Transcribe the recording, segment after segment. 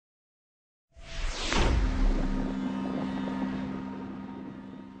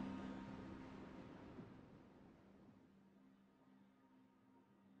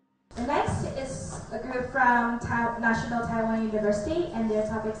a group from National Taiwan University, and their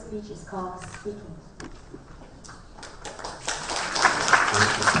topic speech is called Speaking.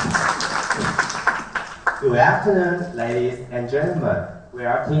 Good afternoon, ladies and gentlemen. We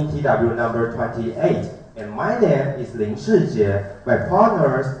are Team TW number 28, and my name is Shih-Chieh. My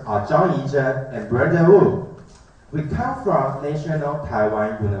partners are Yi-Chen and Brandon Wu. We come from National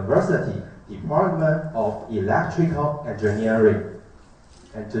Taiwan University, Department of Electrical Engineering.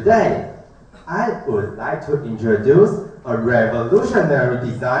 And today, I would like to introduce a revolutionary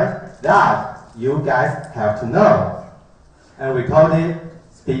design that you guys have to know. And we call it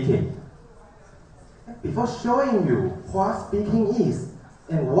speaking. Before showing you what speaking is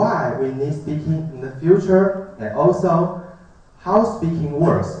and why we need speaking in the future, and also how speaking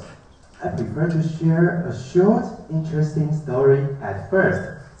works, I prefer to share a short, interesting story at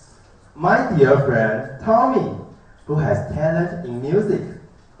first. My dear friend Tommy, who has talent in music,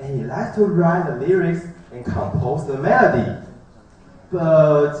 and he likes to write the lyrics and compose the melody.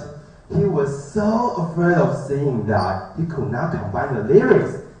 But he was so afraid of singing that he could not combine the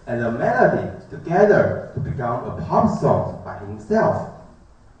lyrics and the melody together to become a pop song by himself.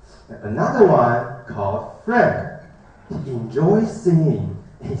 And another one called Frank. He enjoys singing.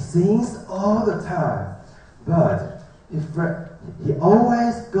 He sings all the time, but he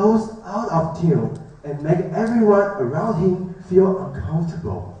always goes out of tune and makes everyone around him feel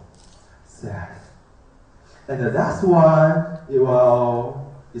uncomfortable, sad. And the last one,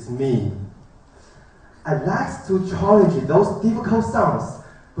 well, is me. I like to challenge those difficult songs,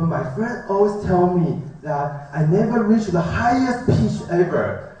 but my friend always tell me that I never reach the highest pitch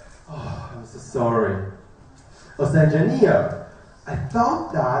ever. Oh, I'm so sorry. As an engineer, I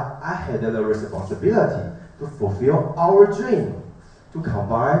thought that I had the responsibility to fulfill our dream, to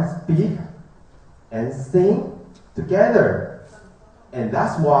combine speak and sing together. And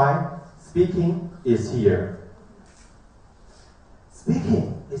that's why speaking is here.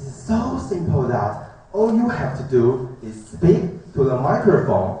 Speaking is so simple that all you have to do is speak to the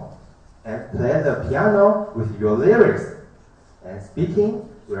microphone and play the piano with your lyrics. And speaking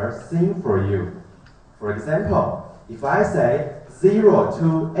will sing for you. For example, if I say 0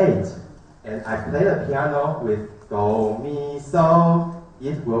 to 8 and I play the piano with Do, Mi, So,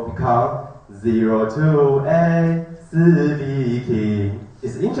 it will become 0 to 8, speaking.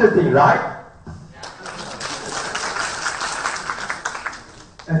 It's interesting, right?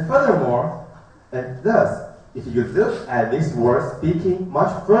 And furthermore, and thus, if you look at this word speaking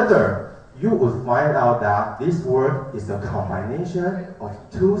much further, you will find out that this word is a combination of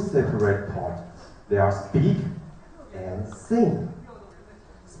two separate parts. They are speak and sing.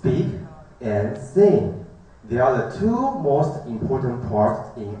 Speak and sing. They are the two most important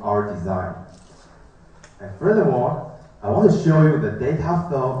parts in our design. And furthermore, I want to show you the data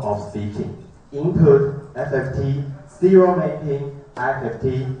flow of speaking. Input, FFT, serial mapping,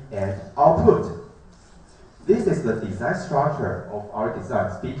 IFFT, and output. This is the design structure of our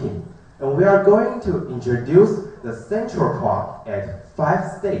design speaking. And we are going to introduce the central clock at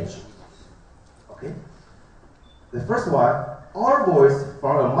 5 stages. Okay? The first one, our voice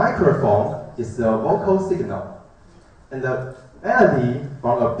from a microphone is a vocal signal. And the melody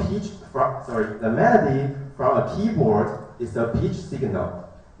from a keyboard is a pitch signal.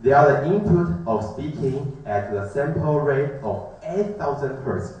 They are the input of speaking at the sample rate of 8,000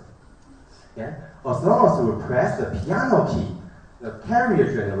 Hz. Yeah? As long as we press the piano key, the carrier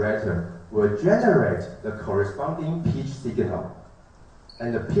generator will generate the corresponding pitch signal.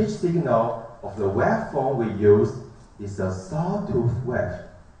 And the pitch signal of the waveform we use is a sawtooth wave.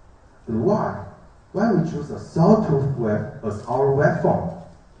 But why? Why we choose a sawtooth wave as our waveform?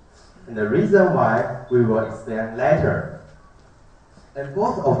 And the reason why we will explain later. And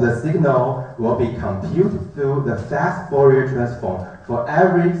both of the signal will be computed through the fast Fourier transform for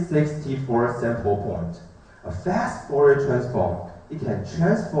every 64 sample point. A fast Fourier transform, it can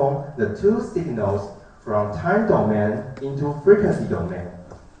transform the two signals from time domain into frequency domain.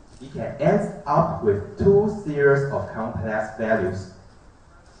 It can end up with two series of complex values.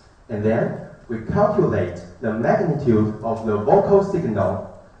 And then we calculate the magnitude of the vocal signal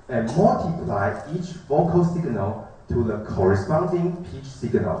and multiply each vocal signal to the corresponding pitch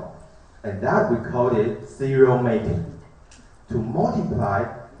signal. And that we call it serial mapping. To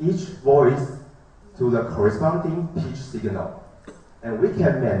multiply each voice to the corresponding pitch signal. And we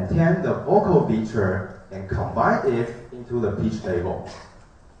can maintain the vocal feature and combine it into the pitch level.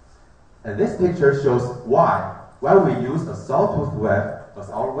 And this picture shows why we use a sawtooth wave as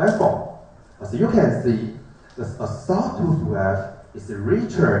our waveform. As you can see, a sawtooth wave is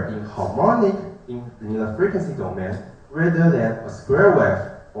richer in harmonic in the frequency domain rather than a square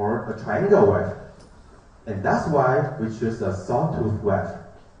wave or a triangle wave. And that's why we choose a sawtooth wave.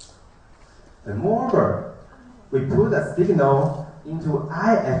 And moreover, we put a signal into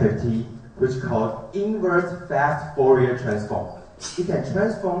IFFT, which is called inverse fast Fourier transform. It can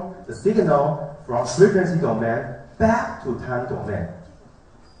transform the signal from frequency domain back to time domain.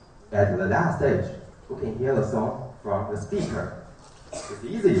 At the last stage, we can hear the song from the speaker. It's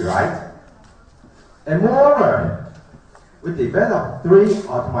easy, right? And moreover, we developed 3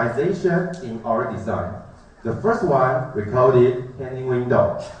 optimizations in our design. The first one, we called it hanging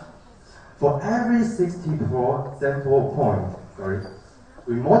window. For every 64 sample point,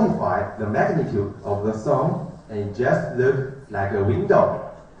 we modify the magnitude of the song and it just looks like a window.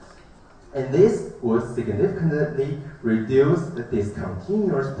 And this would significantly reduce the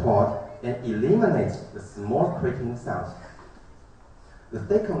discontinuous port and eliminate the small creaking sound. The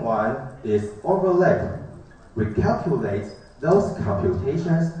second one is overlap. We calculate those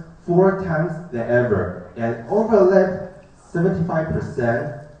computations 4 times than ever and overlap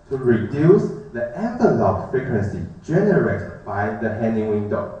 75% to reduce the envelope frequency generated by the hanging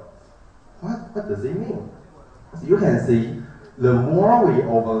window. What does it mean? As you can see, the more we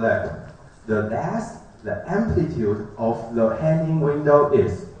overlap, the less the amplitude of the hanging window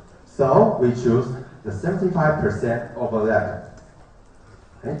is. So we choose the 75% overlap.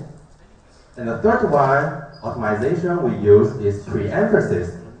 Okay? And the third one, optimization we use is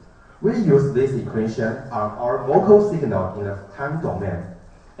pre-emphasis. We use this equation on our vocal signal in the time domain.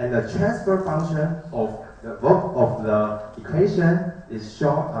 And the transfer function of the equation is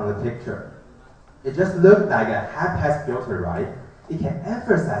shown on the picture. It just looks like a high-pass filter, right? It can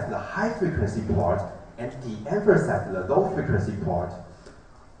emphasize the high-frequency part and de-emphasize the low-frequency part.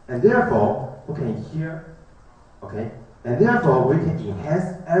 And therefore, we can hear, okay? And therefore, we can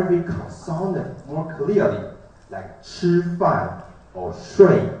enhance every consonant more clearly, like 吃饭 or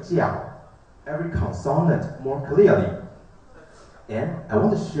睡觉. Every consonant more clearly. And I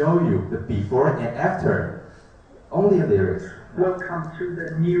want to show you the before and after. Only lyrics. Welcome to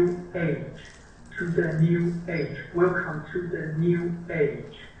the new age. To the new age. Welcome to the new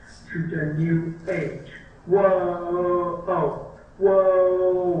age. To the new age. Whoa, oh,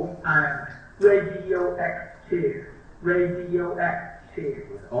 whoa, I'm radioactive.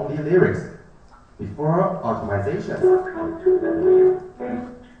 Radioactive. Only lyrics. Before optimization. Welcome to the new age.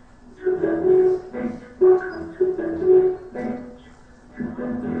 To the new age. Welcome to the new age. To the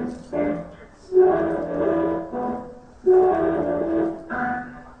new age. Whoa, whoa,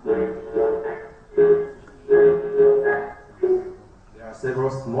 I'm radioactive. Radioactive. There are several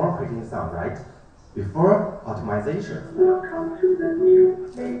small creaking sounds, right? Before optimization. Welcome to the new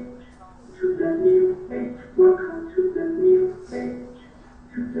age. To the new age. Welcome to the new age.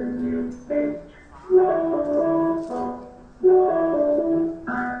 To the new age. Whoa, whoa,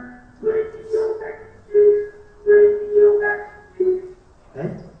 I'm radioactive. Radioactive. Okay,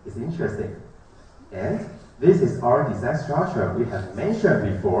 it's interesting. And this is our design structure we have mentioned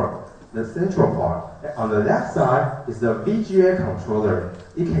before, the central part. And on the left side is the VGA controller.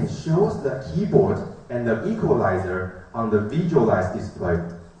 It can show the keyboard and the equalizer on the visualized display.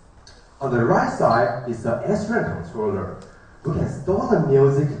 On the right side is the SRAM controller. We can store the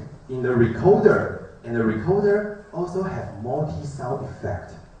music in the recorder, and the recorder also has multi-sound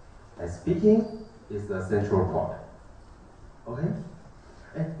effect. And speaking is the central part. Okay?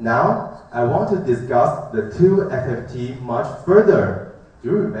 And now, I want to discuss the 2 FFT much further. Do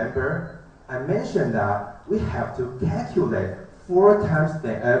you remember? I mentioned that we have to calculate 4 times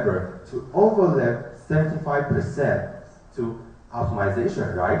than ever to overlap 75% to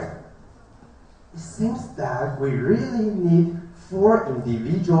optimization, right? It seems that we really need 4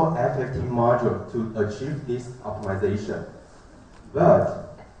 individual FFT modules to achieve this optimization.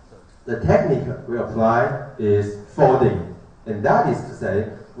 But the technique we apply is folding. And that is to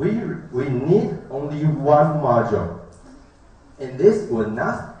say, we need only 1 module. And this will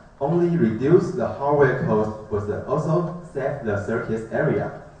not only reduce the hardware cost, but also save the circuit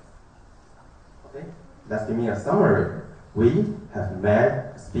area. Okay, let's give me a summary. We have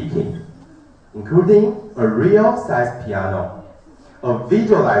made speaking, including a real-size piano, a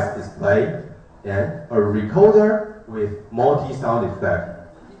visualized display, and a recorder with multi-sound effect.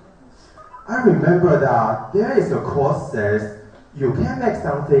 I remember that there is a quote says, you can make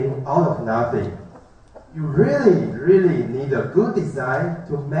something out of nothing. You really need a good design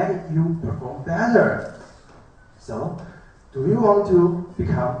to make you perform better. So, do you want to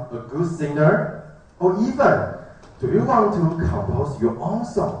become a good singer? Or even, do you want to compose your own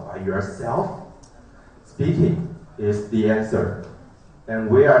song by yourself? Speaking is the answer. And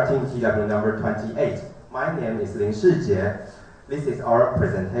we are Team TW number 28. My name is Shih-Chieh Lin. This is our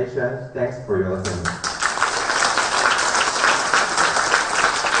presentation. Thanks for your listening.